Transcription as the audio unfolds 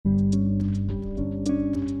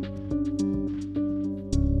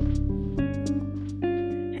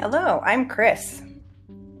Hello, I'm Chris.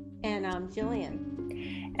 And I'm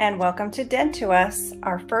Jillian. And welcome to Dead to Us,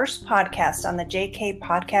 our first podcast on the JK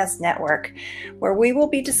Podcast Network, where we will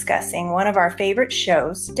be discussing one of our favorite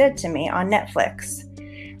shows, Dead to Me, on Netflix.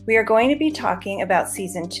 We are going to be talking about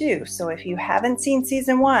season 2, so if you haven't seen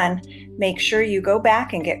season 1, make sure you go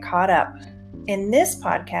back and get caught up. In this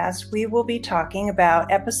podcast, we will be talking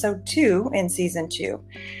about episode 2 in season 2.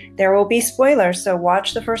 There will be spoilers, so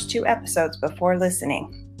watch the first 2 episodes before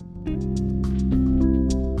listening.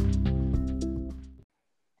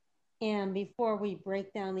 And before we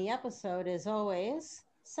break down the episode, as always,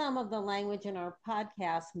 some of the language in our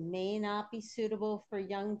podcast may not be suitable for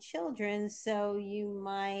young children, so you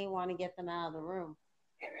might want to get them out of the room.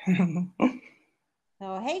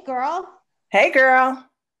 So, hey, girl. Hey, girl.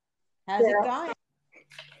 How's it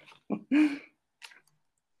going?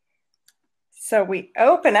 So we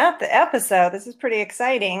open up the episode, this is pretty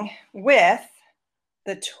exciting, with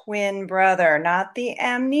the twin brother, not the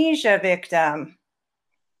amnesia victim.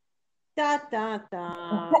 Da, da,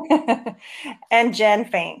 da. And Jen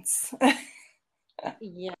faints.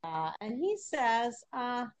 Yeah, and he says,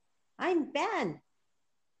 I'm Ben.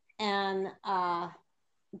 And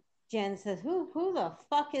Jen says, who the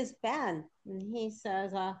fuck is Ben? And he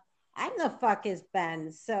says, I'm the fuck is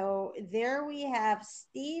Ben. So there we have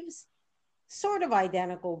Steve's sort of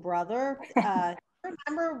identical brother.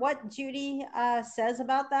 Remember what Judy says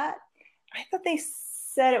about that? I thought they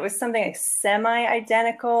said it was something like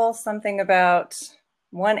semi-identical, something about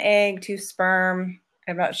 1 egg, 2 sperm.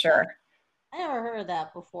 I'm not sure. I never heard of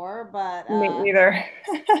that before, but me neither.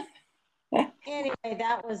 Anyway,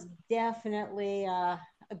 that was definitely a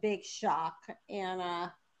big shock. And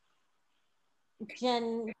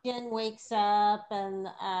Jen wakes up and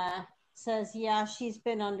says, yeah, she's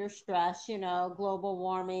been under stress, global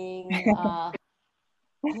warming,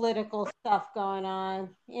 political stuff going on.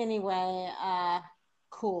 Anyway,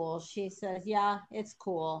 cool. She says, yeah, it's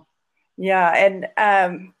cool. Yeah,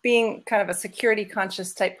 and being kind of a security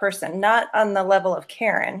conscious type person, not on the level of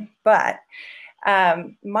Karen, but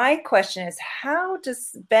my question is, how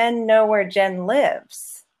does Ben know where Jen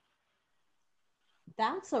lives?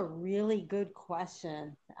 That's a really good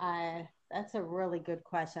question. That's a really good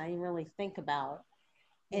question. I didn't really think about.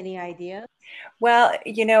 Any ideas? Well,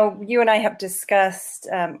 you and I have discussed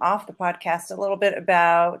off the podcast a little bit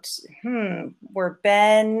about, were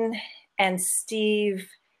Ben and Steve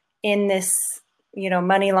in this,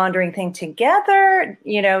 money laundering thing together?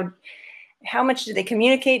 How much did they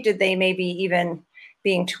communicate? Did they maybe even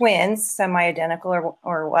being twins, semi-identical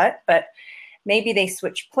or what? But maybe they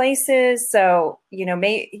switched places. So,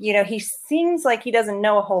 he seems like he doesn't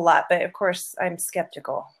know a whole lot, but of course I'm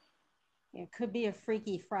skeptical. It could be a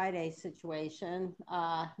Freaky Friday situation.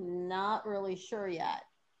 Not really sure yet.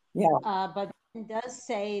 Yeah. But it does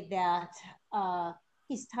say that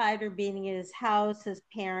he's tired of being in his house. His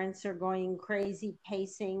parents are going crazy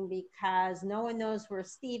pacing because no one knows where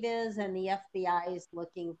Steve is, and the FBI is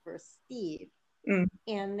looking for Steve.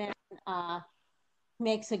 And then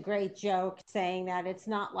makes a great joke saying that it's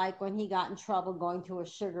not like when he got in trouble going to a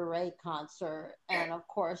Sugar Ray concert. And of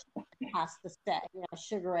course, has to say,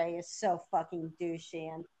 Sugar Ray is so fucking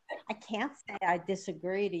douchey. And I can't say I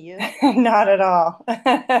disagree to you. Not at all.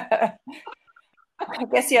 I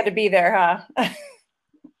guess you had to be there, huh?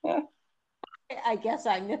 I guess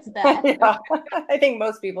I missed that. Yeah, I think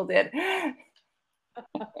most people did.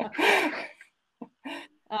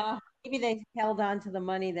 Maybe they held on to the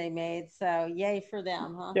money they made, so yay for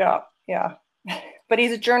them, huh? Yeah. But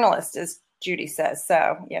he's a journalist, as Judy says,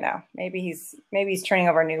 so maybe he's turning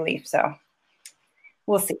over a new leaf. So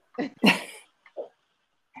we'll see.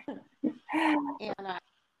 And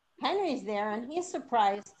Henry's there, and he's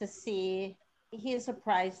surprised to see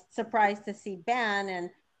Ben, and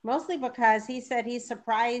mostly because he said he's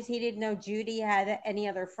surprised he didn't know Judy had any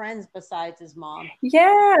other friends besides his mom.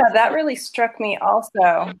 Yeah, that really struck me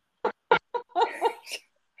also.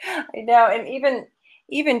 I know, and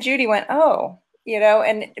even Judy went, oh,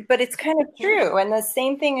 but it's kind of true, and the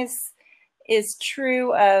same thing is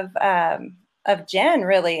true of Jen.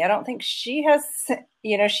 Really, I don't think she has,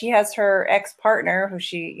 she has her ex-partner who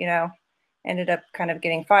she, ended up kind of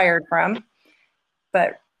getting fired from,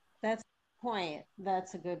 but that's a point.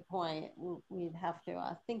 That's a good point. We'd have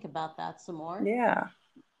to think about that some more. Yeah.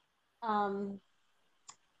 And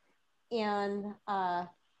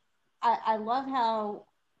I love how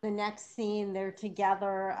the next scene they're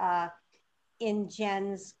together in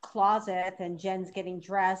Jen's closet, and Jen's getting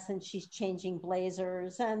dressed and she's changing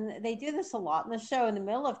blazers, and they do this a lot in the show in the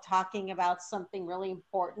middle of talking about something really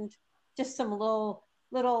important, just some little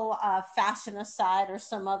little fashion aside or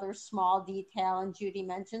some other small detail. And Judy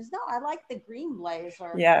mentions, no, I like the green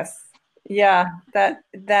blazer. Yes. Yeah, that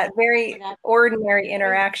very ordinary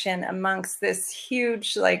interaction amongst this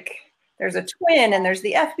huge, like, there's a twin and there's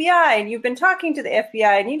the FBI and you've been talking to the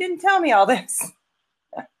FBI and you didn't tell me all this.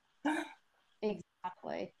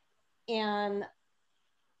 Exactly. And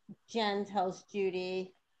Jen tells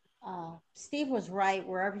Judy, Steve was right.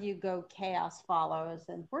 Wherever you go, chaos follows.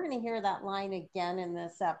 And we're going to hear that line again in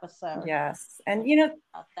this episode. Yes. And, you know,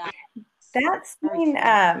 that scene,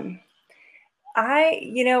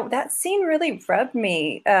 that scene really rubbed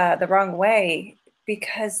me the wrong way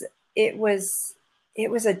because it was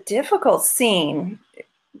a difficult scene.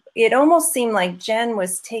 It almost seemed like Jen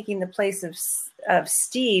was taking the place of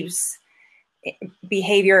Steve's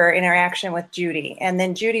behavior or interaction with Judy. And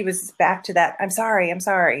then Judy was back to that, I'm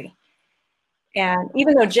sorry. And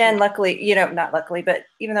even though Jen, luckily, not luckily, but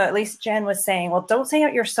even though at least Jen was saying, well, don't say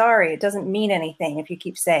you're sorry. It doesn't mean anything if you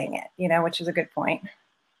keep saying it, which is a good point.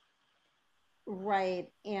 Right.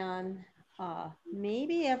 And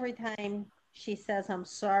maybe every time she says, I'm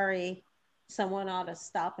sorry, someone ought to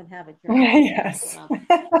stop and have a drink. Yes.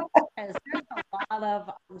 Because there's a lot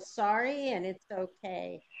of, I'm sorry, and it's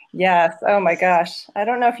okay. Yes. Oh my gosh. I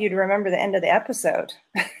don't know if you'd remember the end of the episode.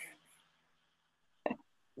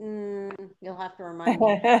 You'll have to remind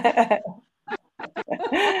me.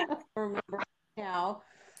 Remember now.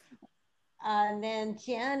 And then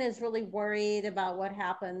Jen is really worried about what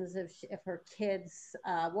happens if her kids,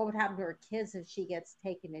 what would happen to her kids if she gets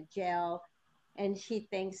taken to jail. And she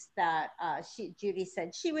thinks that Judy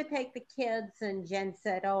said she would take the kids, and Jen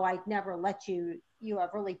said, "Oh, I'd never let you. You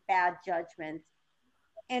have really bad judgment."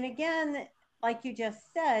 And again, like you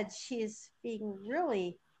just said, she's being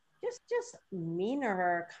really just mean to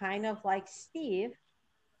her, kind of like Steve.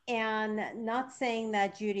 And not saying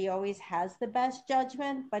that Judy always has the best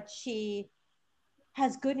judgment, but she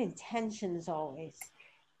has good intentions always.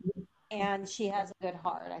 And she has a good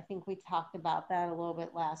heart. I think we talked about that a little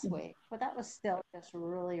bit last week, but that was still just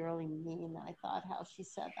really, really mean. I thought how she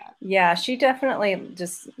said that. Yeah, she definitely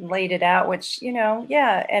just laid it out, which,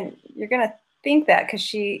 yeah. And you're going to think that because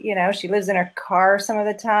she lives in her car some of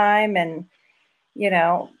the time. And,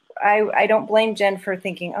 I don't blame Jen for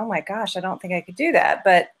thinking, oh my gosh, I don't think I could do that.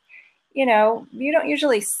 But, you don't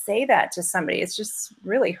usually say that to somebody. It's just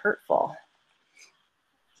really hurtful.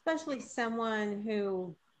 Especially someone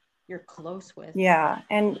who you're close with. Yeah.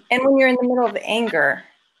 And when you're in the middle of anger,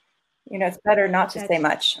 it's better not to say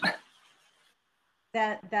much.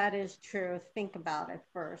 That is true. Think about it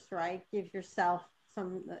first, right? Give yourself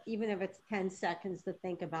some, even if it's 10 seconds to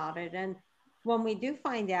think about it. And when we do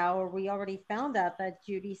find out, or we already found out that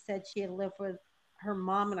Judy said she had lived with her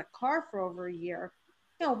mom in a car for over a year,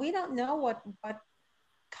 we don't know what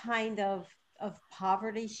kind of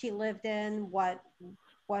poverty she lived in, what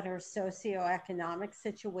her socioeconomic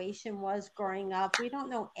situation was growing up. We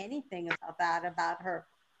don't know anything about that, about her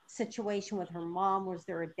situation with her mom. Was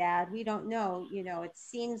there a dad? We don't know. It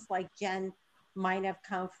seems like Jen might have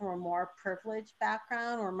come from a more privileged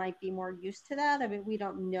background or might be more used to that. I mean, we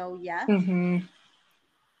don't know yet. Mm-hmm.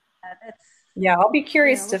 Yeah, I'll be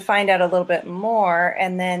curious to find out a little bit more,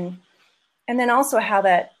 and then also how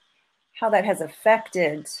that has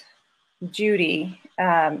affected Judy,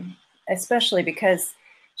 especially because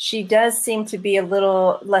she does seem to be a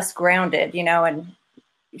little less grounded, and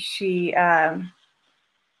she's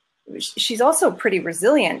also pretty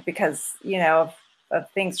resilient because, of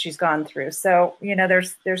things she's gone through. So,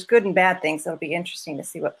 there's good and bad things. It'll be interesting to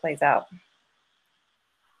see what plays out.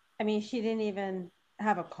 I mean, she didn't even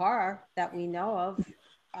have a car that we know of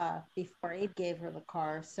before Abe gave her the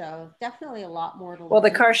car. So definitely a lot more to learn. Well, the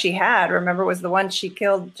car she had, remember, was the one she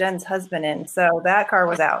killed Jen's husband in. So that car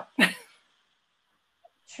was out.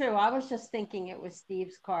 True. I was just thinking it was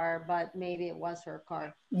Steve's car, but maybe it was her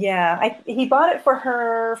car. Yeah, he bought it for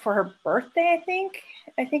her birthday, I think.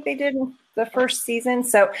 I think they did the first season.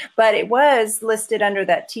 So, but it was listed under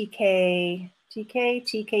that TKG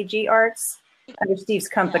Arts under Steve's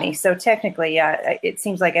company. Yeah. So technically, yeah, it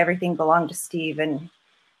seems like everything belonged to Steve, and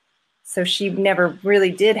so she never really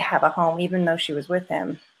did have a home, even though she was with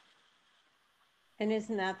him. And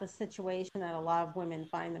isn't that the situation that a lot of women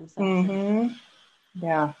find themselves in?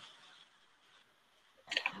 Yeah.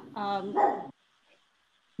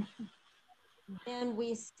 Then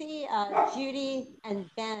we see Judy and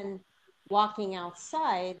Ben walking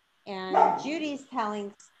outside, and Judy's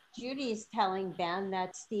telling Ben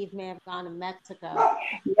that Steve may have gone to Mexico.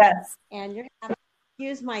 Yes. And you're gonna have to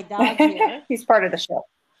excuse my dog here. He's part of the show.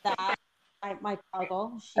 That my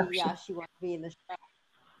puggle. She wants to be in the show.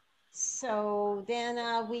 So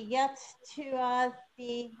then we get to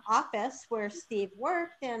the office where Steve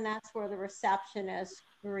worked, and that's where the receptionist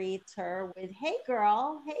greets her with, "Hey,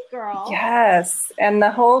 girl. Hey, girl." Yes. And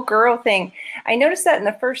the whole girl thing. I noticed that in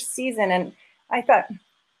the first season, and I thought,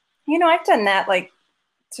 I've done that like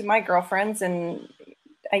to my girlfriends, and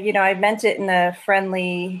I meant it in a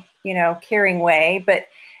friendly, caring way. But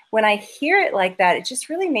when I hear it like that, it just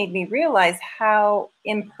really made me realize how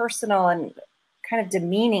impersonal and kind of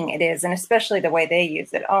demeaning it is, and especially the way they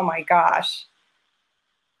use it. Oh my gosh.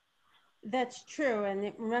 That's true.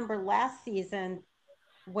 And remember last season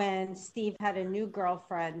when Steve had a new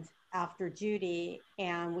girlfriend after Judy,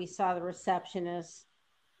 and we saw the receptionist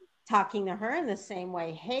talking to her in the same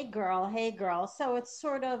way, "Hey, girl. Hey, girl." So it's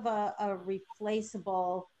sort of a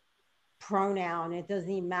replaceable pronoun. It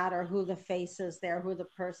doesn't even matter who the face is there, who the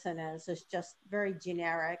person is. It's just very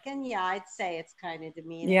generic. And yeah, I'd say it's kind of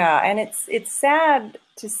demeaning. Yeah, and it's sad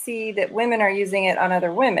to see that women are using it on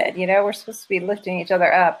other women. We're supposed to be lifting each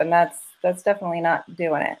other up, and that's definitely not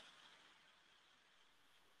doing it.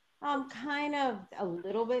 I'm kind of a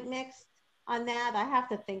little bit mixed on that. I have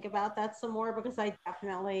to think about that some more because I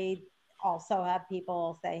definitely also have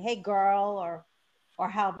people say, "Hey, girl," or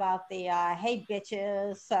how about the "Hey,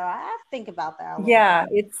 bitches." So I have to think about that a little Yeah,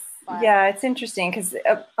 bit. it's But yeah, it's interesting because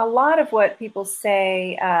a lot of what people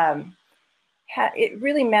say, it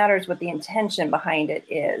really matters what the intention behind it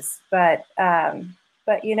is. But yeah,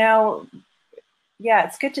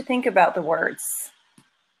 it's good to think about the words.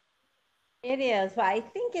 it is. But I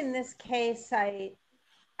think in this case, I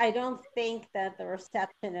don't think that the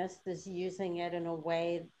receptionist is using it in a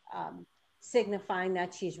way signifying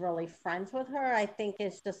that she's really friends with her. I think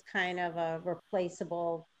it's just kind of a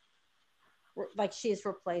replaceable, like she's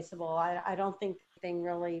replaceable. I don't think anything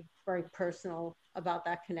really very personal about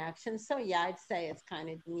that connection. So yeah, I'd say it's kind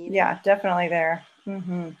of demeaning. Yeah, definitely there.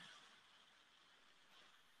 Hmm.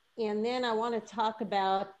 And then I want to talk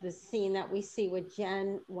about the scene that we see with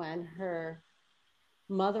Jen when her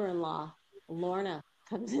mother-in-law, Lorna,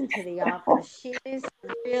 comes into the office. She's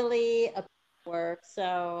really a work.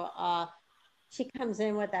 So she comes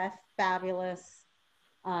in with that fabulous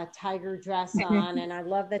tiger dress on, and I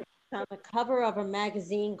love that she's on the cover of a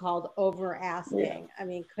magazine called Over Yeah. Asking. I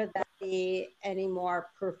mean, could that be any more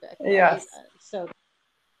perfect, right? Yes. So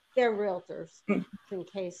they're realtors, in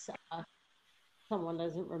case someone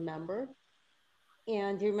doesn't remember.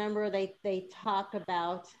 And you remember they talk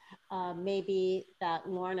about maybe that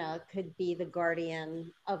Lorna could be the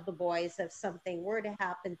guardian of the boys if something were to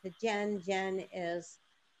happen to Jen. Jen is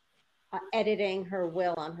editing her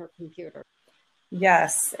will on her computer.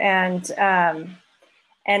 Yes. And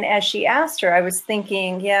as she asked her, I was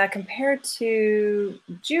thinking, yeah, compared to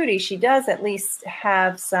Judy, she does at least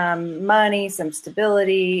have some money, some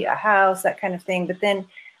stability, a house, that kind of thing. But then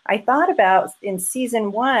I thought about in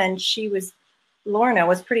season one, Lorna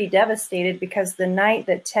was pretty devastated because the night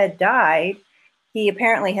that Ted died, he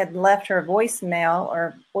apparently had left her a voicemail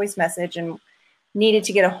or voice message and needed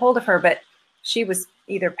to get a hold of her, but she was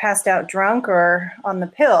either passed out drunk or on the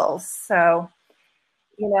pills. So,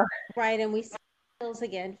 you know, Right, and we see Hills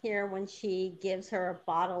again here when she gives her a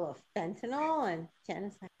bottle of fentanyl, and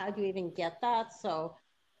Jen's like, "How do you even get that?" So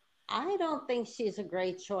I don't think she's a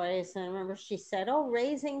great choice. And I remember she said, "Oh,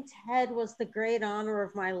 raising Ted was the great honor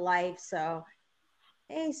of my life." So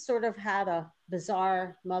they sort of had a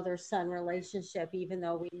bizarre mother-son relationship, even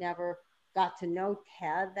though we never got to know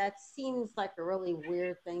Ted. That seems like a really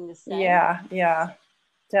weird thing to say. yeah, yeah,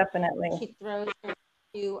 definitely. She throws in a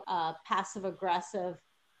few passive aggressive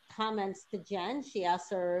comments to Jen. She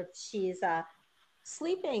asks her if she's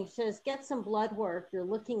sleeping. She says, "Get some blood work. You're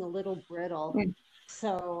looking a little brittle."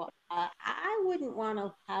 So I wouldn't want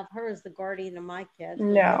to have her as the guardian of my kids, would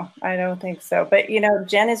you? No, I don't think so. But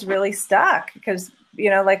Jen is really stuck because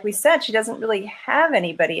like we said, she doesn't really have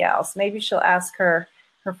anybody else. Maybe she'll ask her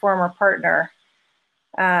former partner.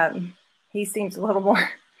 Um, he seems a little more,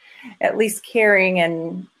 at least caring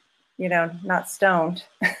and not stoned.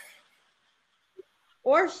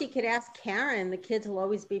 Or she could ask Karen. The kids will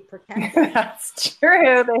always be protected. That's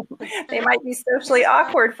true. They might be socially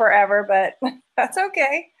awkward forever, but that's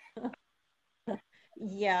okay.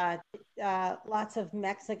 Yeah, lots of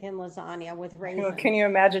Mexican lasagna with Well, can raisins. you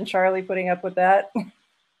imagine Charlie putting up with that?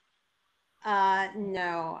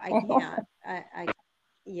 No, I can't.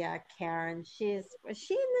 Yeah, Karen. Was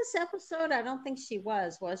she in this episode? I don't think she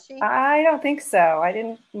was. Was she? I don't think so. I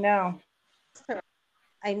didn't know.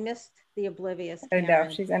 I missed the oblivious I know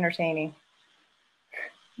Karen. she's entertaining.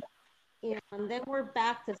 And then we're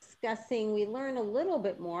back discussing, we learn a little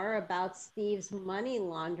bit more about Steve's money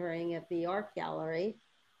laundering at the art gallery.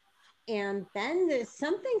 And then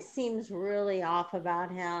something seems really off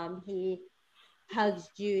about him. He hugs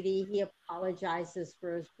Judy. He apologizes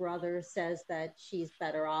for his brother, says that she's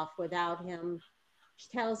better off without him. She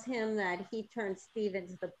tells him that he turned Steve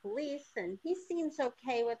into the police, and he seems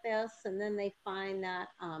okay with this. And then they find that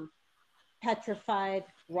petrified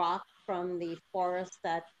rock from the forest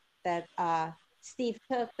that Steve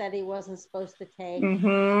took that he wasn't supposed to take.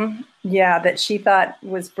 Mm-hmm. Yeah, that she thought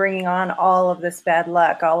was bringing on all of this bad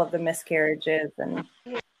luck, all of the miscarriages, and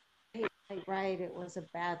right, it was a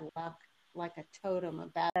bad luck, like a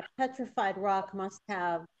totem. That petrified rock must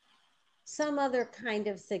have some other kind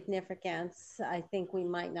of significance. I think we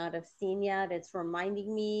might not have seen yet. It's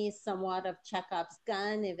reminding me somewhat of Chekhov's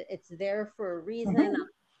gun. If it's there for a reason, mm-hmm.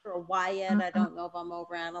 for Wyatt, I don't know if I'm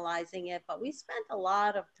overanalyzing it, but we spent a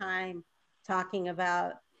lot of time talking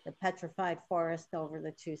about the petrified forest over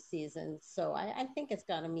the 2 seasons. So I think it's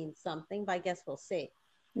got to mean something, but I guess we'll see.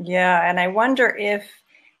 Yeah, and I wonder if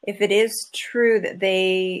it is true that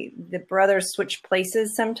the brothers switch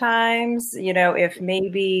places sometimes, if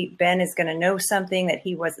maybe Ben is going to know something that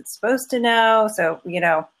he wasn't supposed to know. So,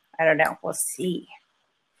 I don't know. We'll see.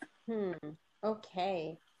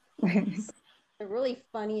 Okay. A really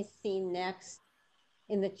funny scene next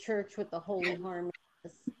in the church with the Holy Harmonies,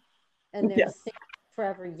 and they're singing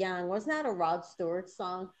Forever Young. Wasn't that a Rod Stewart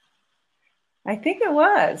song? I think it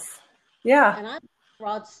was. Yeah. And I'm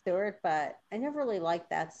Rod Stewart, but I never really liked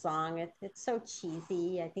that song. It's so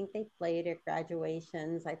cheesy. I think they played it at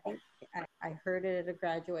graduations. I think I heard it at a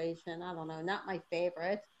graduation. I don't know. Not my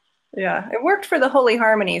favorite. Yeah. It worked for the Holy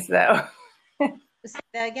Harmonies, though. Say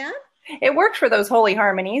that again? It worked for those Holy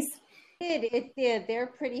Harmonies. It did. They're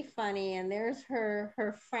pretty funny. And there's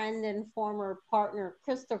her friend and former partner,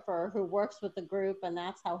 Christopher, who works with the group. And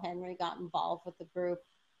that's how Henry got involved with the group,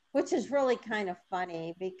 which is really kind of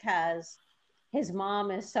funny because his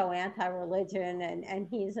mom is so anti-religion and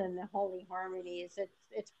he's in the Holy Harmonies.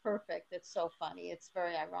 It's perfect. It's so funny. It's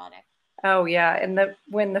very ironic. Oh yeah. And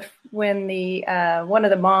when the one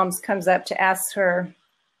of the moms comes up to ask her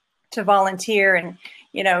to volunteer, and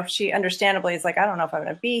she understandably is like, I don't know if I'm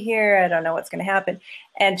going to be here. I don't know what's going to happen.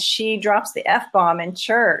 And she drops the F-bomb in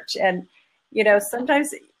church. And,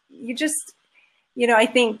 sometimes you just, I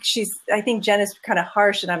think Jen is kind of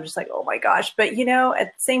harsh, and I'm just like, oh my gosh. But, at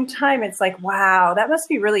the same time, it's like, wow, that must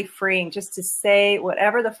be really freeing just to say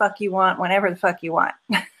whatever the fuck you want, whenever the fuck you want.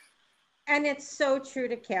 And it's so true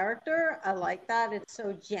to character. I like that. It's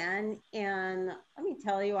so Jen. And let me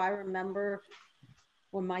tell you, I remember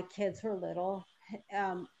when my kids were little,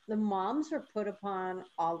 the moms are put upon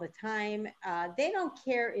all the time. They don't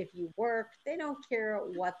care if you work. They don't care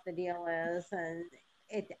what the deal is. And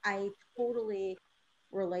I totally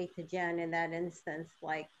relate to Jen in that instance.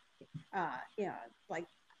 Like, like,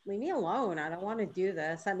 leave me alone. I don't want to do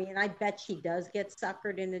this. I mean, I bet she does get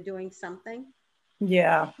suckered into doing something.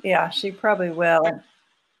 Yeah, she probably will.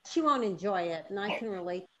 She won't enjoy it, and I can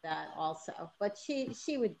relate to that also. But she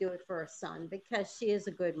would do it for her son because she is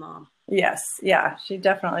a good mom. Yes, yeah, she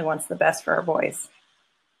definitely wants the best for her boys.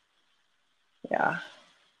 Yeah.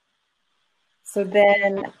 So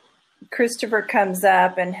then Christopher comes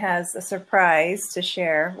up and has a surprise to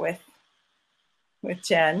share with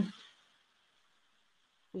Jen.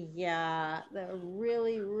 Yeah, the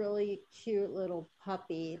really, really cute little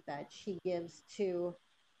puppy that he gives to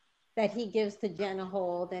Jen to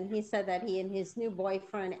hold. And he said that he and his new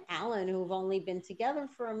boyfriend, Alan, who've only been together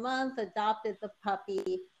for a month, adopted the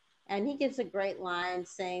puppy. And he gives a great line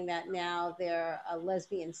saying that now they're a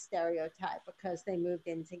lesbian stereotype because they moved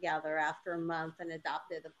in together after a month and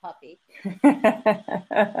adopted the puppy.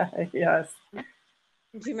 Yes. Do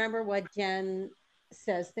you remember what Jen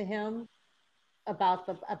says to him about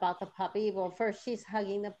the puppy? Well, first she's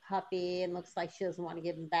hugging the puppy and looks like she doesn't want to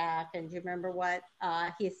give him back. And do you remember what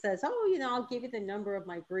he says? Oh, I'll give you the number of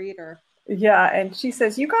my breeder. Yeah, and she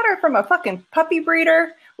says, you got her from a fucking puppy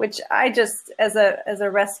breeder, which I just, as a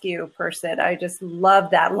rescue person, I just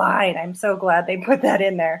love that line. I'm so glad they put that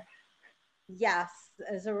in there. Yes,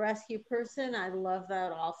 as a rescue person, I love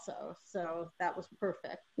that also. So that was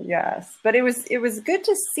perfect. Yes, but it was good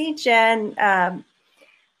to see Jen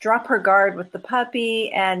drop her guard with the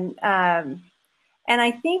puppy, and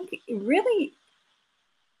I think really,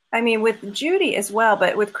 I mean, with Judy as well,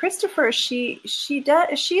 but with Christopher, she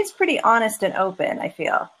is pretty honest and open, I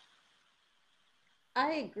feel.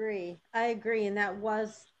 I agree, and that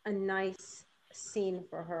was a nice scene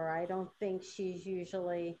for her. I don't think she's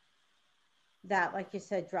usually that, like you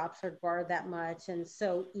said, drops her guard that much and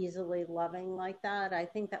so easily loving like that. I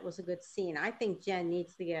think that was a good scene. I think Jen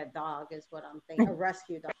needs to get a dog, is what I'm thinking, a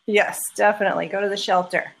rescue dog. Yes, definitely. Go to the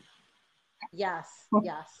shelter. Yes,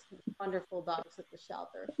 yes. Wonderful dogs at the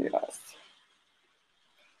shelter. Yes.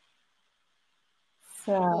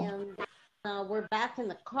 So. And we're back in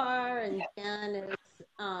the car, and Jen is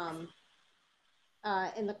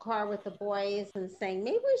in the car with the boys and saying,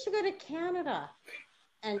 maybe we should go to Canada.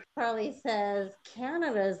 And Charlie says,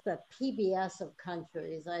 Canada's the PBS of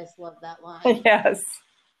countries. I just love that line. Yes.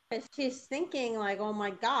 She's thinking like, oh my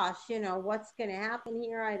gosh, what's going to happen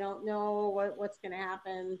here? I don't know what's going to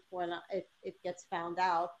happen when it gets found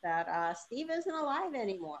out that Steve isn't alive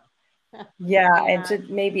anymore. Yeah, and to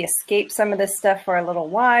maybe escape some of this stuff for a little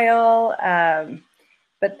while.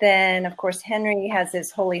 But then, of course, Henry has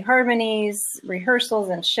his Holy Harmonies, rehearsals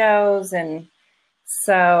and shows, and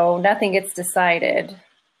so nothing gets decided.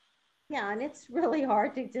 Yeah, and it's really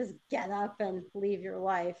hard to just get up and leave your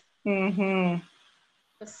life. Mm-hmm.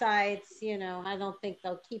 Besides, I don't think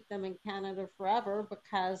they'll keep them in Canada forever,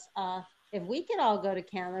 because if we could all go to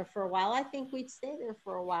Canada for a while, I think we'd stay there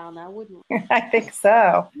for a while now, wouldn't we? I think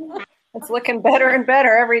so. It's looking better and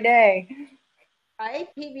better every day. Right?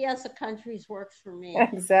 PBS of countries works for me.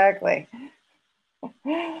 Exactly.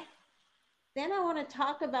 Then I want to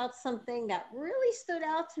talk about something that really stood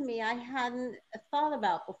out to me I hadn't thought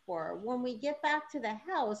about before. When we get back to the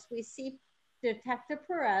house, we see Detective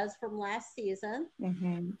Perez from last season,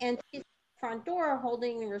 mm-hmm. and she's at the front door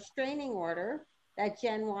holding the restraining order that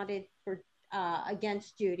Jen wanted for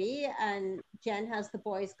against Judy, and Jen has the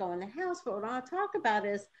boys go in the house. But what I want to talk about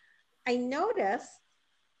is I noticed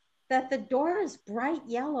that the door is bright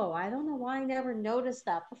yellow. I don't know why I never noticed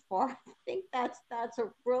that before. I think that's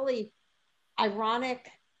a really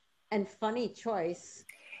ironic and funny choice.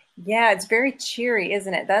 Yeah, it's very cheery,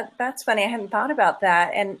 isn't it? That's funny. I hadn't thought about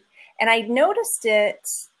that, and I noticed it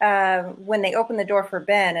when they opened the door for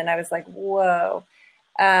Ben, and I was like, "Whoa!"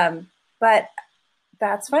 But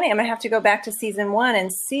that's funny. I'm gonna have to go back to season 1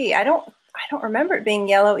 and see. I don't remember it being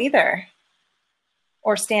yellow either,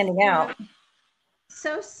 or standing out.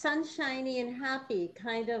 So sunshiny and happy,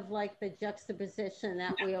 kind of like the juxtaposition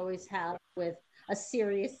that we always have with a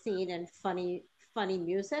serious scene and funny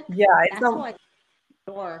music. Yeah, that's why.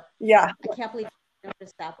 Yeah, I can't believe I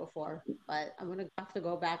noticed that before, but I'm gonna have to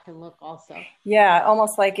go back and look also. Yeah,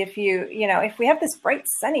 almost like if if we have this bright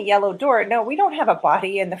sunny yellow door, no, we don't have a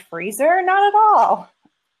body in the freezer, not at all.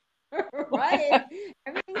 Right,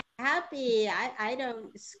 everything's happy. I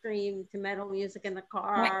don't scream to metal music in the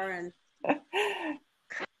car and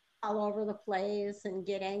all over the place and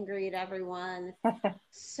get angry at everyone.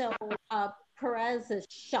 So Perez is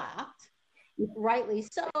shocked, rightly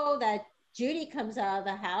so, that Judy comes out of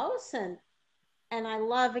the house, and I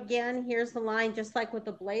love, again, here's the line, just like with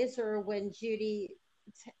the blazer, when Judy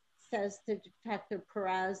says to Detective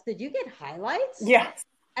Perez, "Did you get highlights?" Yes.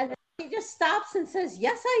 And then he just stops and says,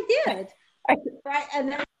 "Yes, I did." Right,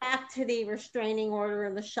 and then back to the restraining order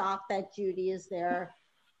and the shock that Judy is there.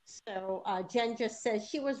 So Jen just says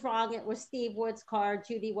she was wrong. It was Steve Wood's car.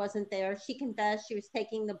 Judy wasn't there. She confessed she was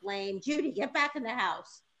taking the blame. Judy, get back in the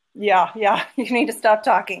house. Yeah. You need to stop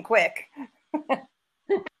talking quick.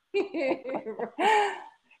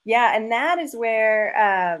 Yeah, and that is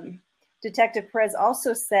where Detective Perez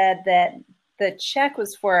also said that the check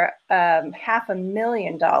was for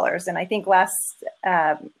 $500,000, and I think last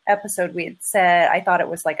episode we had said I thought it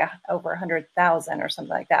was like over 100,000 or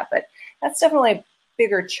something like that. But that's definitely a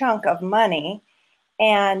bigger chunk of money.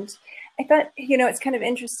 And I thought, it's kind of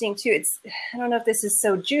interesting too. I don't know if this is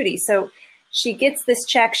so Judy. So she gets this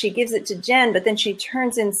check, she gives it to Jen, but then she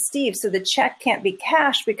turns in Steve. So the check can't be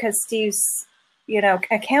cashed because Steve's,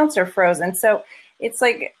 accounts are frozen. So it's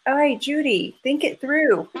like, all right, Judy, think it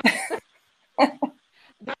through.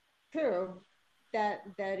 True. That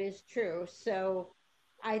is true. So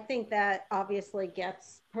I think that obviously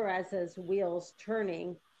gets Perez's wheels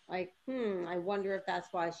turning. Like, I wonder if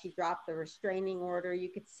that's why she dropped the restraining order. You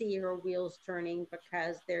could see her wheels turning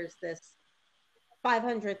because there's this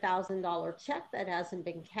 $500,000 check that hasn't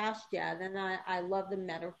been cashed yet. And I love the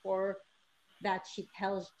metaphor that she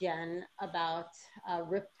tells Jen about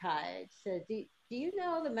riptide. So do you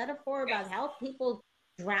know the metaphor about how people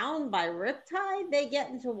drown by riptide? They get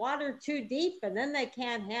into water too deep and then they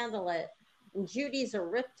can't handle it. And Judy's a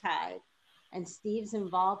riptide. And Steve's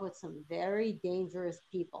involved with some very dangerous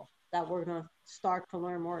people that we're going to start to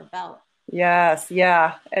learn more about. Yes,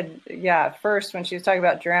 yeah. And yeah, at first when she was talking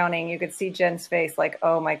about drowning, you could see Jen's face like,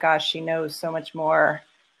 oh my gosh, she knows so much more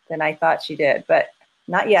than I thought she did, but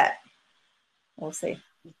not yet. We'll see.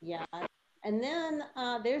 Yeah. And then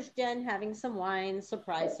there's Jen having some wine.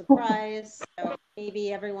 Surprise, surprise. So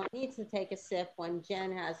maybe everyone needs to take a sip when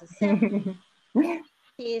Jen has a sip.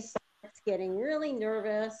 She starts getting really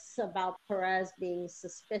nervous about Perez being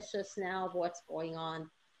suspicious now of what's going on.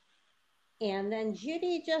 And then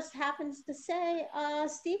Judy just happens to say,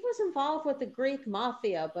 Steve was involved with the Greek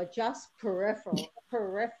mafia, but just peripherally.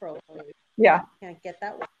 Yeah. Can't get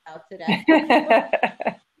that word out today.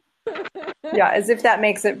 Yeah, as if that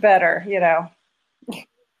makes it better, you know.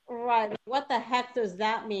 Right. What the heck does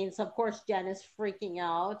that mean? So, of course, Jen is freaking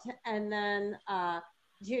out. And then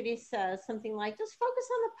Judy says something like, just focus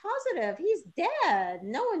on the positive. He's dead.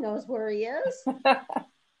 No one knows where he is.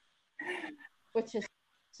 Which is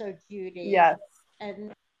so Judy. Yes.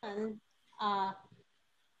 And then I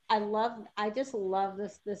just love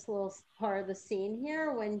this little part of the scene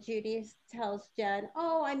here when Judy tells Jen,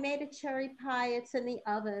 oh, I made a cherry pie. It's in the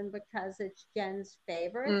oven because it's Jen's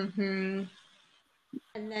favorite. Mm-hmm.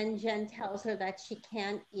 And then Jen tells her that she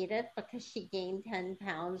can't eat it because she gained 10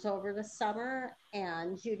 pounds over the summer.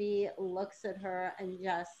 And Judy looks at her and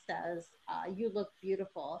just says, you look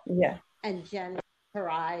beautiful. Yeah. And Jen her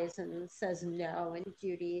eyes and says no. And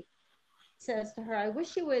Judy says to her, I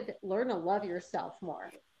wish you would learn to love yourself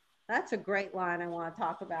more. That's a great line I want to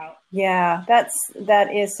talk about. Yeah,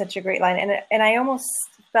 that is such a great line. And I almost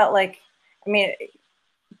felt like, I mean,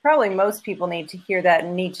 probably most people need to hear that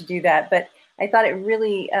and need to do that, but I thought it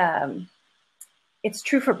really, it's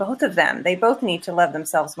true for both of them. They both need to love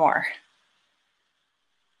themselves more.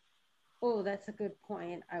 Oh, that's a good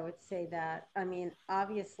point. I would say that. I mean,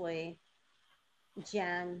 obviously,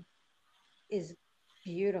 Jen is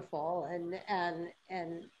beautiful, and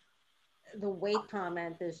the weight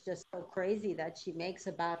comment is just so crazy that she makes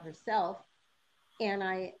about herself. And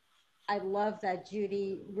I love that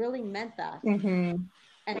Judy really meant that. Mm-hmm.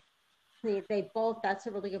 They both, that's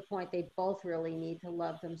a really good point. They both really need to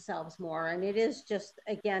love themselves more. And it is just,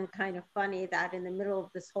 again, kind of funny that in the middle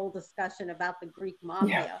of this whole discussion about the Greek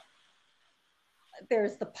mafia,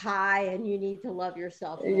 there's the pie and you need to love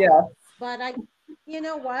yourself more. Yeah. But you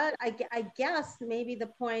know what? I guess maybe the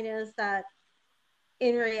point is that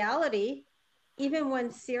in reality, even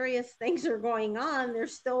when serious things are going on,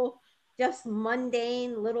 there's still just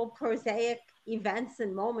mundane little prosaic events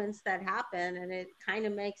and moments that happen, and it kind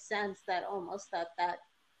of makes sense that almost that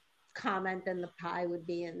comment and the pie would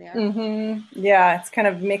be in there. Mm-hmm. Yeah, it's kind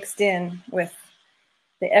of mixed in with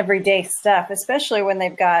the everyday stuff, especially when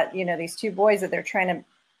they've got, you know, these two boys that they're trying to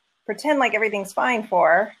pretend like everything's fine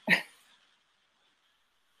for.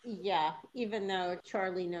 Yeah, even though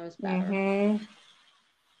Charlie knows better. Mm-hmm.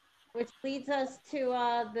 Which leads us to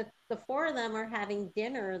the four of them are having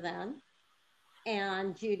dinner then.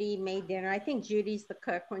 And Judy made dinner. I think Judy's the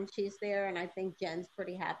cook when she's there, and I think Jen's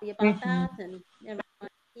pretty happy about that. And everyone's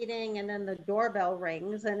eating, and then the doorbell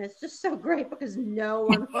rings, and it's just so great because no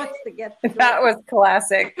one wants to get the That was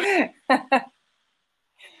classic.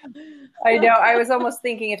 I know. I was almost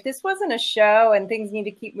thinking if this wasn't a show and things need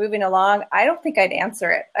to keep moving along, I don't think I'd answer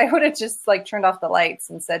it. I would have just like turned off the lights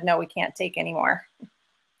and said, no, we can't take anymore.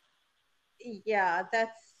 Yeah,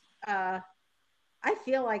 that's I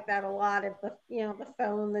feel like that a lot. If the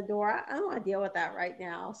phone, the door, I don't want to deal with that right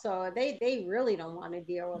now. So they really don't want to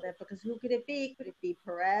deal with it because who could it be? Could it be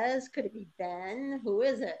Perez? Could it be Ben? Who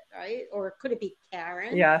is it? Right? Or could it be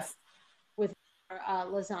Karen? Yes. With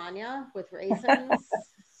lasagna with raisins.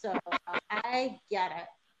 So I get it.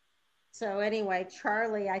 So anyway,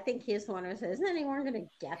 Charlie, I think he's the one who says, "Isn't anyone going to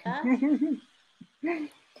get that?"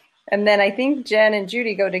 And then I think Jen and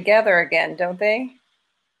Judy go together again, don't they?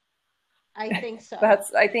 I think so.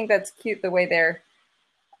 I think that's cute the way they're,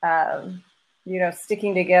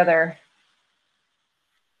 sticking together.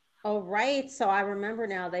 Oh, right. So I remember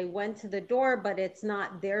now they went to the door, but it's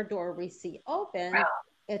not their door we see open. Wow.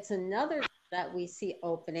 It's another that we see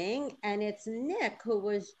opening, and it's Nick, who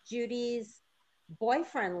was Judy's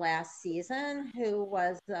boyfriend last season, who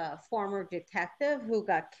was a former detective who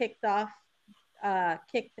got kicked out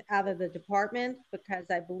of the department because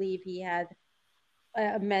I believe he had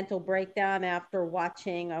a mental breakdown after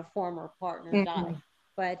watching a former partner die.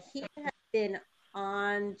 But he had been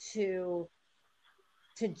on to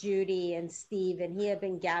Judy and Steve, and he had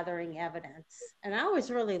been gathering evidence. And I always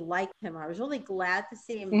really liked him. I was really glad to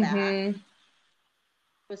see him back.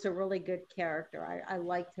 Was a really good character. I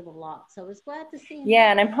liked him a lot. So I was glad to see him.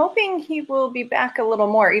 Yeah, and I'm hoping he will be back a little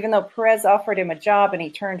more, even though Perez offered him a job and he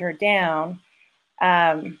turned her down.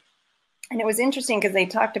 And it was interesting because they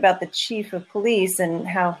talked about the chief of police and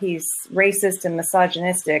how he's racist and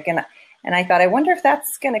misogynistic. And I thought, I wonder if that's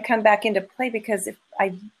going to come back into play, because if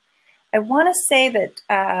I want to say that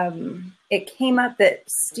it came up that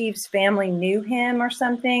Steve's family knew him or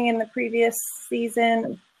something in the previous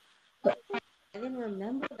season. I didn't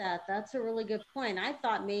remember that. That's a really good point. I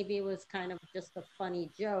thought maybe it was kind of just a funny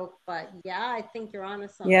joke, but yeah, I think you're onto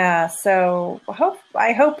something. Yeah, so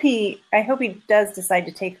I hope he does decide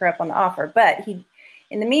to take her up on the offer. But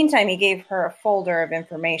in the meantime, he gave her a folder of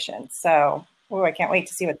information. So, I can't wait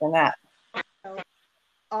to see what's in that.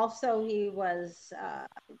 Also, he was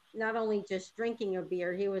not only just drinking a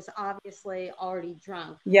beer, he was obviously already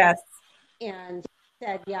drunk. Yes. And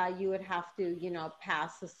said, yeah, you would have to,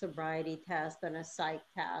 pass a sobriety test and a psych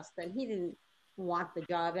test. And he didn't want the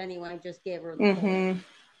job anyway, just gave her the Mm-hmm.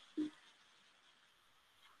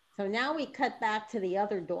 So now we cut back to the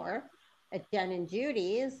other door at Jen and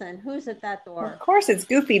Judy's. And who's at that door? Of course, it's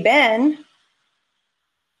Goofy Ben.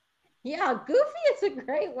 Yeah, Goofy is a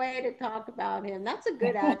great way to talk about him. That's a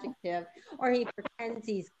good adjective. Or he pretends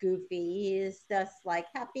he's goofy. He's just like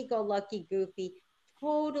happy-go-lucky Goofy,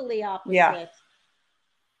 totally opposite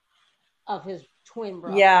of his twin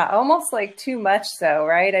brother. Yeah, almost like too much so,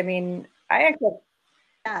 right? I mean, I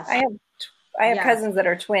have cousins that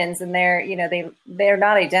are twins, and they're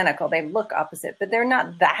not identical. They look opposite, but they're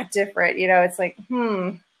not that different. It's like,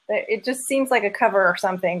 it just seems like a cover or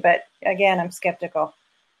something. But again, I'm skeptical.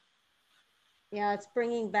 Yeah, it's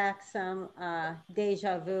bringing back some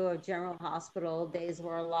deja vu of General Hospital, Days of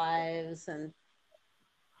Our Lives, and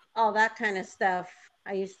all that kind of stuff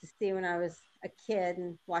I used to see when I was a kid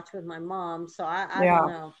and watch with my mom. So I don't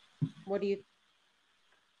know. What do you?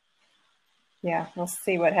 Yeah, we'll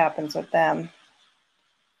see what happens with them.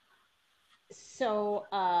 So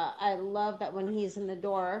I love that when he's in the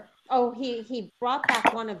door. Oh, he brought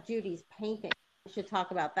back one of Judy's paintings. We should talk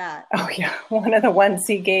about that. Oh yeah, one of the ones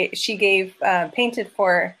she gave painted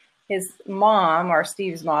for his mom, or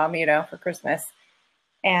Steve's mom, for Christmas.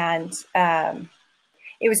 And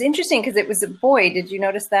it was interesting because it was a boy. Did you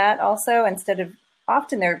notice that also?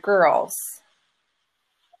 Often they're girls.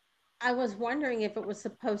 I was wondering if it was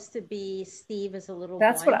supposed to be Steve as a little boy.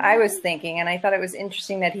 That's what I was thinking. And I thought it was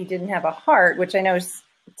interesting that he didn't have a heart, which I know is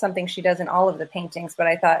something she does in all of the paintings, but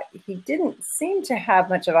I thought he didn't seem to have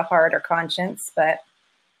much of a heart or conscience. But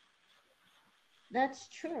that's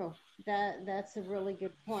true. That's a really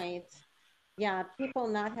good point. Yeah, people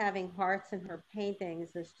not having hearts in her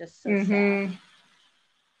paintings is just so sad.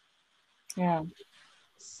 Yeah.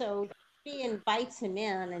 So she invites him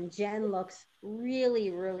in, and Jen looks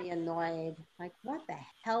really, really annoyed. Like, what the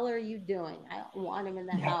hell are you doing? I don't want him in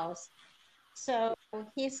the house. So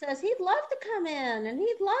he says he'd love to come in, and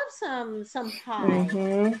he'd love some pie.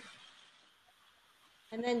 Mm-hmm.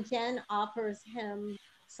 And then Jen offers him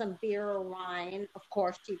some beer or wine. Of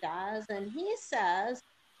course she does. And he says,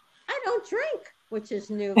 I don't drink, which is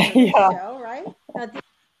new for the show, right? Now,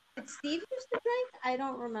 did Steve used to drink? I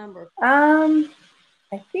don't remember.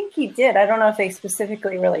 I think he did. I don't know if they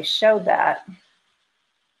specifically really showed that.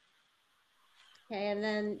 Okay, and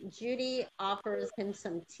then Judy offers him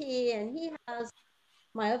some tea, and he has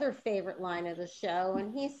my other favorite line of the show,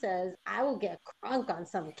 and he says, I will get crunk on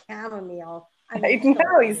some chamomile. I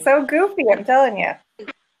know, he's so goofy, I'm telling you.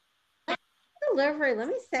 Delivery, let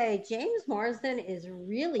me say, James Marsden is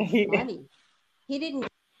really funny. He didn't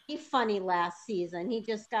be funny last season. He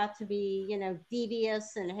just got to be,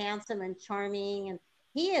 devious and handsome and charming, and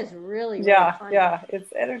he is really, really funny. Yeah,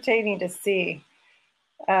 it's entertaining to see.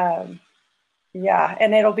 Yeah,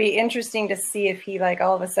 and it'll be interesting to see if he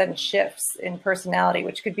all of a sudden shifts in personality,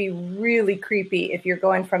 which could be really creepy if you're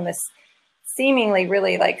going from this seemingly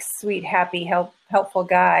really sweet, happy, helpful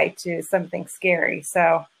guy to something scary.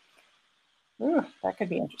 So that could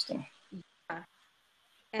be interesting. Yeah.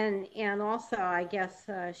 And also, I guess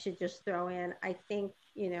I should just throw in, I think,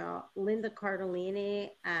 Linda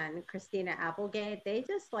Cardellini and Christina Applegate, they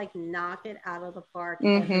just knock it out of the park.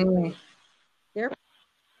 Mm-hmm. Their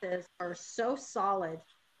performances are so solid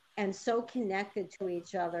and so connected to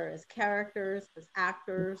each other as characters, as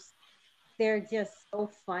actors. They're just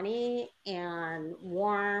so funny and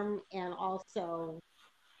warm and also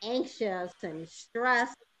anxious and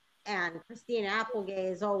stressed. And Christina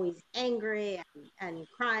Applegate is always angry and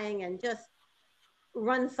crying and just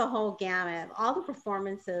runs the whole gamut. All the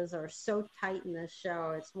performances are so tight in this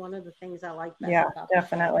show. It's one of the things I like best about it.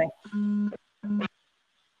 Definitely.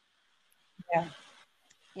 Yeah.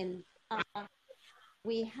 And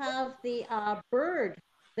we have the bird,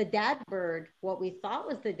 the dad bird, what we thought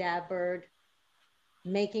was the dad bird,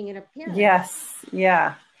 making an appearance. Yes,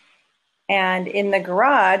 yeah. And in the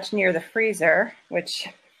garage near the freezer, which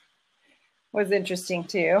was interesting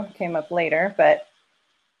too, came up later, but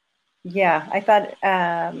yeah, I thought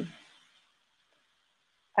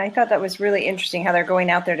that was really interesting how they're going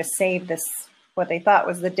out there to save this, what they thought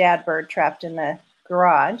was the dad bird trapped in the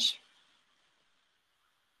garage.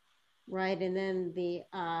 right? And then the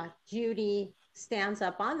Judy stands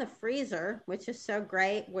up on the freezer, which is so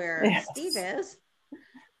great, where Yes. Steve is,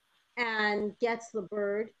 and gets the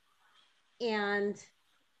bird. And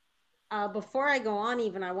before I go on,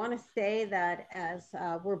 even, I want to say that as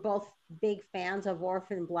we're both big fans of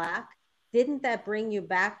Orphan Black, didn't that bring you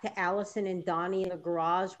back to Allison and Donnie in the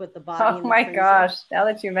garage with the body Oh in the my freezer? gosh, now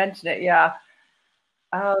that you mention it, yeah.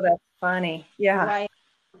 Oh, that's funny. Yeah. Right.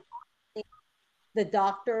 The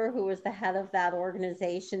doctor who was the head of that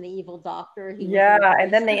organization, the evil doctor, he was in the Yeah,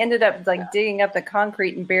 and then they freezer. ended up like digging up the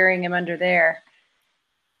concrete and burying him under there.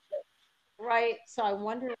 Right. So I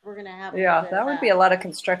wonder if we're going to have a little Yeah, bit that of would be that. a lot of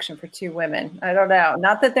construction for two women. I don't know.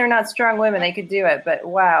 Not that they're not strong women, they could do it, but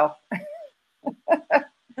wow.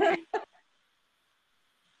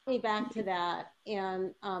 Me back to that.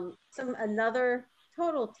 And another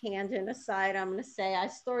total tangent aside, I'm going to say I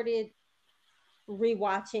started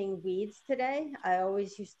rewatching Weeds today. I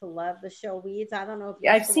always used to love the show Weeds. I don't know if you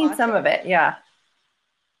I've used to seen watch some of it, yeah.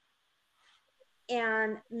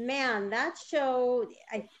 And man, that show,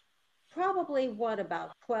 I probably what,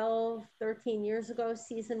 about 12, 13 years ago,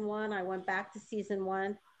 season one. I went back to season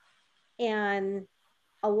one. And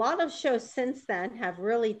a lot of shows since then have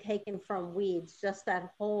really taken from Weeds, just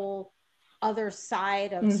that whole other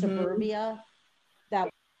side of suburbia that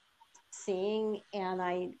we're seeing. And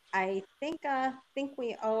I think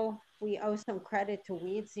we owe some credit to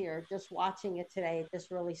Weeds here. Just watching it today, it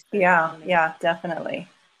just really stood out Yeah, to me. yeah, definitely.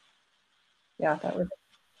 Yeah, that was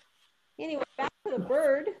Anyway, back to the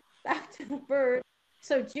bird.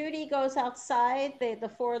 So Judy goes outside.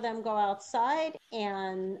 The four of them go outside,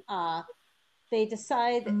 and they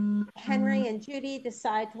decide. Henry and Judy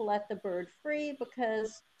decide to let the bird free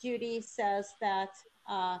because Judy says that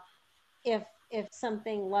if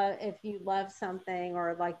if you love something,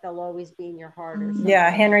 or like, they'll always be in your heart, or something. Yeah,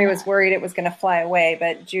 like Henry that. was worried it was going to fly away,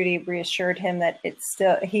 but Judy reassured him that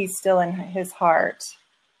he's still in his heart.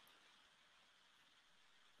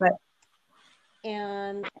 But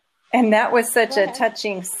And that was such go a ahead.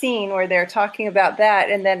 touching scene where they're talking about that,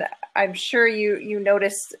 and then I'm sure you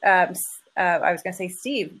noticed. I was going to say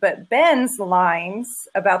Steve, but Ben's lines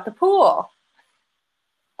about the pool.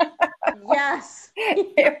 Yes.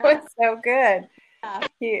 It was so good.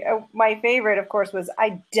 Yeah. My favorite, of course, was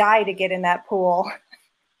 "I die to get in that pool."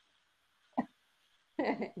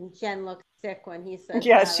 Jen looks sick when he says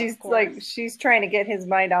Yeah, that, she's of course. like she's trying to get his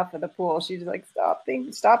mind off of the pool. She's like,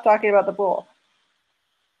 stop talking about the pool.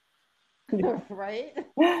 Right?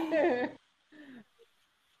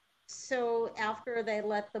 So after they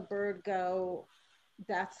let the bird go,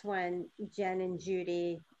 that's when Jen and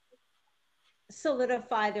Judy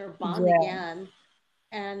solidify their bond again.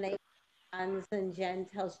 And and Jen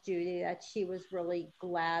tells Judy that she was really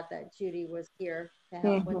glad that Judy was here to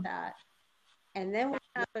help with that. And then we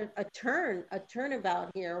have a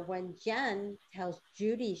turnabout here when Jen tells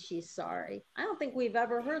Judy she's sorry. I don't think we've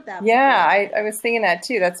ever heard that before. I was thinking that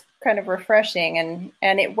too. That's kind of refreshing,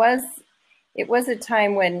 and it was a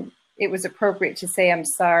time when it was appropriate to say I'm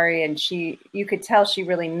sorry, and you could tell she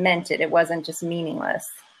really meant it. It wasn't just meaningless.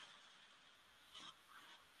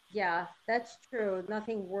 Yeah, that's true.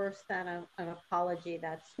 Nothing worse than an apology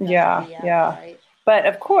that's yeah, BS, yeah. Right? But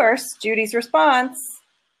of course, Judy's response.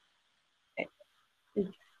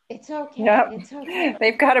 It's okay. Yep. It's okay.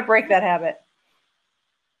 They've got to break that habit.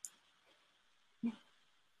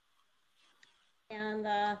 And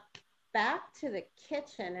back to the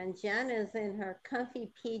kitchen, and Jen is in her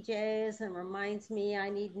comfy PJs and reminds me I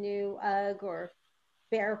need new UGG or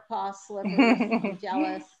bear paw slippers. I'm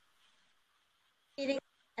jealous. Eating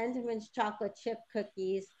Entenmann's chocolate chip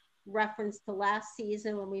cookies, reference to last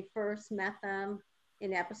season when we first met them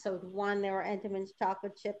in episode 1. They were Entenmann's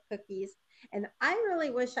chocolate chip cookies. And I really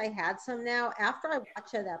wish I had some now. After I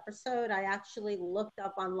watched that episode, I actually looked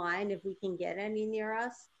up online if we can get any near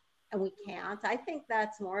us, and we can't. I think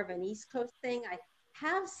that's more of an East Coast thing. I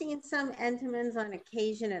have seen some Entenmann's on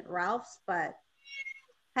occasion at Ralph's, but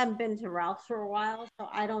haven't been to Ralph's for a while, so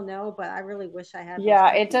I don't know, but I really wish I had.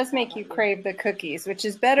 Yeah, it does make you crave the cookies, which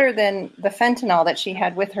is better than the fentanyl that she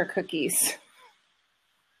had with her cookies.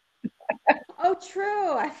 Oh,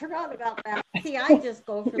 true. I forgot about that. See, I just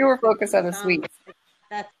go for you were focused on the sweets.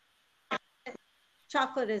 That's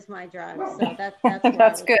chocolate is my drug, so that's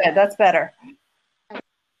that's good. That's better.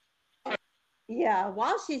 Yeah,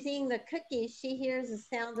 while she's eating the cookies, she hears a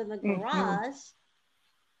sound in the garage,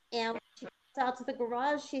 and when she goes out to the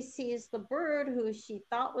garage, she sees the bird who she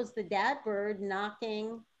thought was the dad bird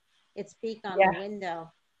knocking its beak on the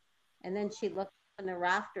window, and then she looks in the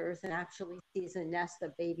rafters and actually sees a nest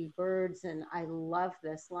of baby birds. And I love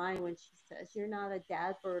this line when she says, "You're not a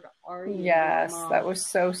dad bird, are you? You're Yes, mom." that was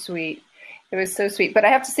so sweet. It was so sweet. But I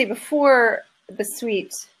have to say, before the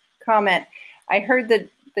sweet comment, I heard the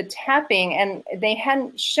tapping, and they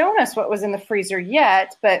hadn't shown us what was in the freezer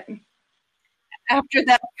yet. But after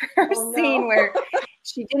that first scene where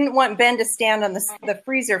she didn't want Ben to stand on the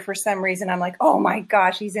freezer for some reason, I'm like, oh my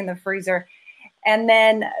gosh, he's in the freezer. And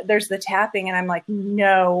then there's the tapping, and I'm like,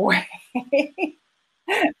 no way.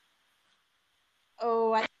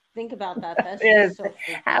 Oh, I think about that. That's Is, so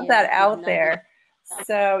have that out there.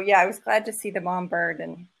 So yeah, I was glad to see the mom bird,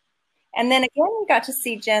 and then again we got to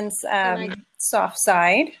see Jen's soft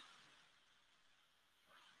side.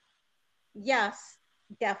 Yes,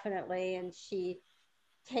 definitely. And she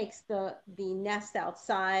takes the nest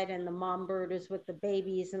outside, and the mom bird is with the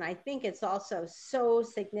babies. And I think it's also so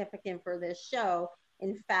significant for this show.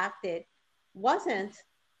 In fact, it wasn't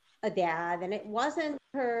a dad, and it wasn't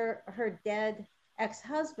her dead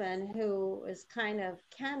ex-husband, who is kind of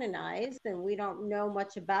canonized, and we don't know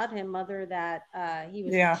much about him other that he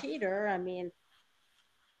was a cheater. I mean,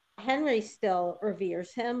 Henry still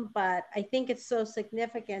reveres him, but I think it's so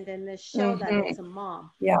significant in this show that it's a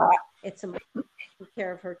mom. Yeah, it's a mom taking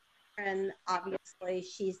care of her children. Obviously,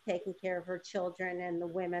 she's taking care of her children, and the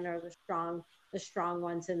women are the strong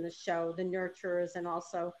ones in the show, the nurturers, and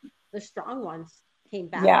also the strong ones came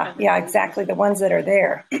back. Yeah, exactly. The ones that are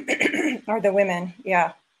there are the women.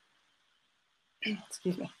 Yeah.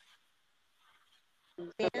 Excuse me.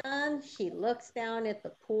 Then she looks down at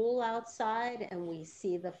the pool outside, and we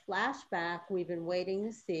see the flashback we've been waiting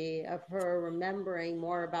to see of her remembering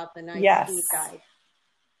more about the night Steve died.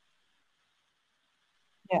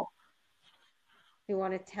 Yeah. You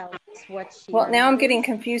want to tell us what she Well, now I'm getting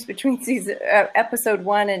confused between episode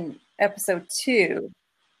 1 and episode 2.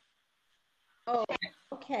 Oh,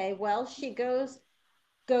 okay. Well, she goes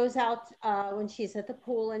out when she's at the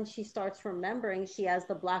pool, and she starts remembering. She has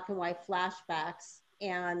the black and white flashbacks,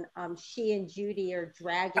 and she and Judy are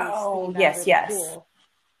dragging Steve out of the pool.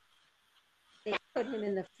 They put him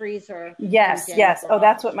in the freezer. Yes. Oh,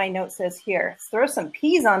 that's what my note says here. Throw some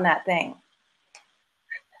peas on that thing.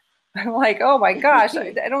 I'm like, oh my gosh,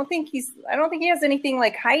 I don't think he has anything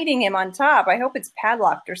like hiding him on top. I hope it's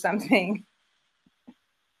padlocked or something.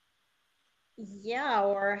 Yeah,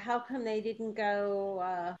 or how come they didn't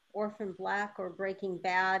go Orphan Black or Breaking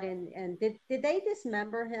Bad, and did they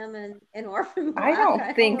dismember him in Orphan Black? I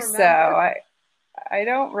don't think so. I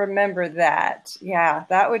don't remember that. Yeah,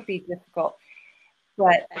 that would be difficult.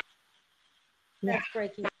 But that's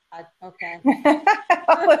Breaking Bad. Okay.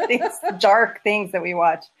 All of these dark things that we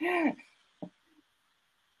watch.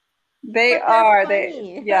 They are.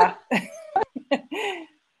 Funny. Yeah.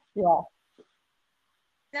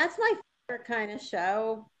 That's my favorite kind of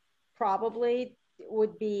show. Probably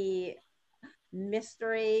would be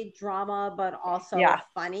mystery, drama, but also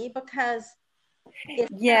funny, because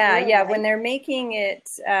it's when they're making it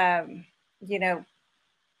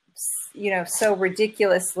so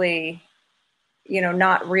ridiculously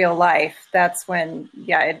not real life, that's when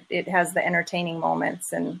it has the entertaining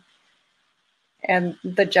moments, and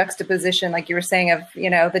the juxtaposition, like you were saying, of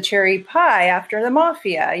the cherry pie after the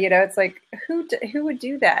mafia. It's like, who would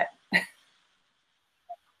do that?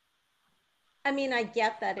 I mean, I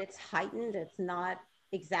get that it's heightened. It's not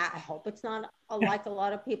exact. I hope it's not like a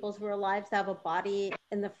lot of people's real lives have a body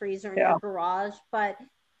in the freezer in their garage, but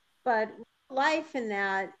life in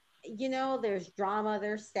that, there's drama,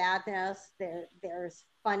 there's sadness, there's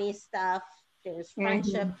funny stuff, there's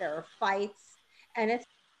friendship, there are fights. And it's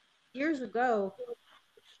years ago,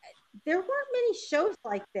 there weren't many shows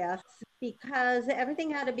like this, because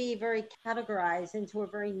everything had to be very categorized into a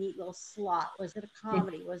very neat little slot. Was it a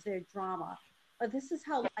comedy? Was it a drama? But this is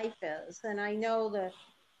how life is. And I know the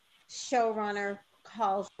showrunner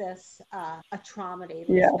calls this a traumedy.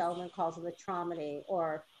 Lee Feldman calls it a traumedy,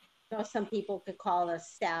 or some people could call it a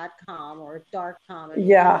sad com or a dark comedy.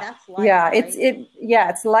 Yeah, that's life, right?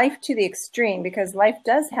 It's life to the extreme, because life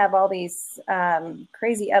does have all these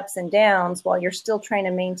crazy ups and downs while you're still trying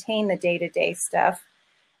to maintain the day-to-day stuff.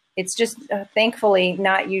 It's just thankfully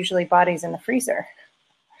not usually bodies in the freezer.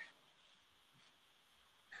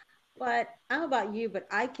 But I don't know about you, but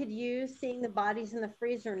I could use seeing the bodies in the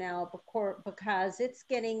freezer now, because it's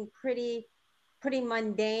getting pretty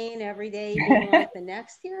mundane every day, being like the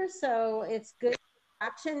next year. So it's good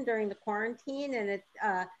action during the quarantine, and it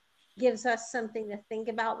gives us something to think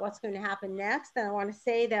about what's going to happen next. And I want to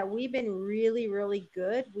say that we've been really, really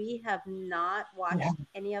good. We have not watched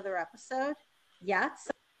any other episode yet. So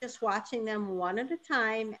just watching them one at a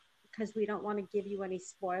time, because we don't want to give you any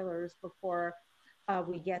spoilers before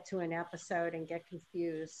we get to an episode and get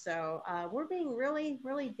confused. So we're being really,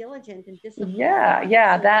 really diligent and disciplined.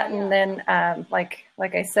 Yeah, that, and then like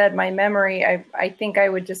I said, my memory, I think I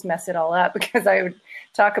would just mess it all up because I would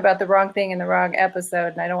talk about the wrong thing in the wrong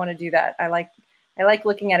episode, and I don't want to do that. I like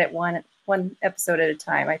looking at it one episode at a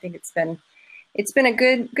time. I think it's been a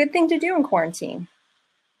good thing to do in quarantine.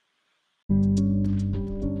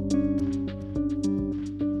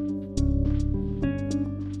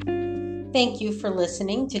 Thank you for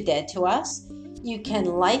listening to Dead to Us. You can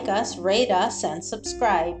like us, rate us, and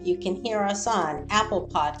subscribe. You can hear us on Apple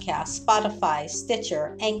Podcasts, Spotify,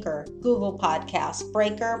 Stitcher, Anchor, Google Podcasts,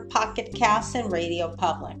 Breaker, Pocket Casts, and Radio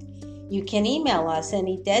Public. You can email us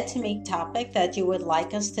any Dead to Me topic that you would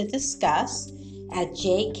like us to discuss at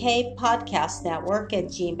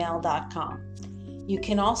jkpodcastnetwork@gmail.com. You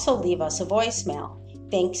can also leave us a voicemail.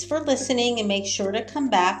 Thanks for listening, and make sure to come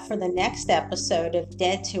back for the next episode of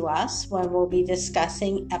Dead to Us, when we'll be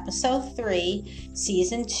discussing episode 3,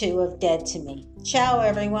 season 2 of Dead to Me. Ciao,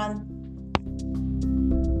 everyone.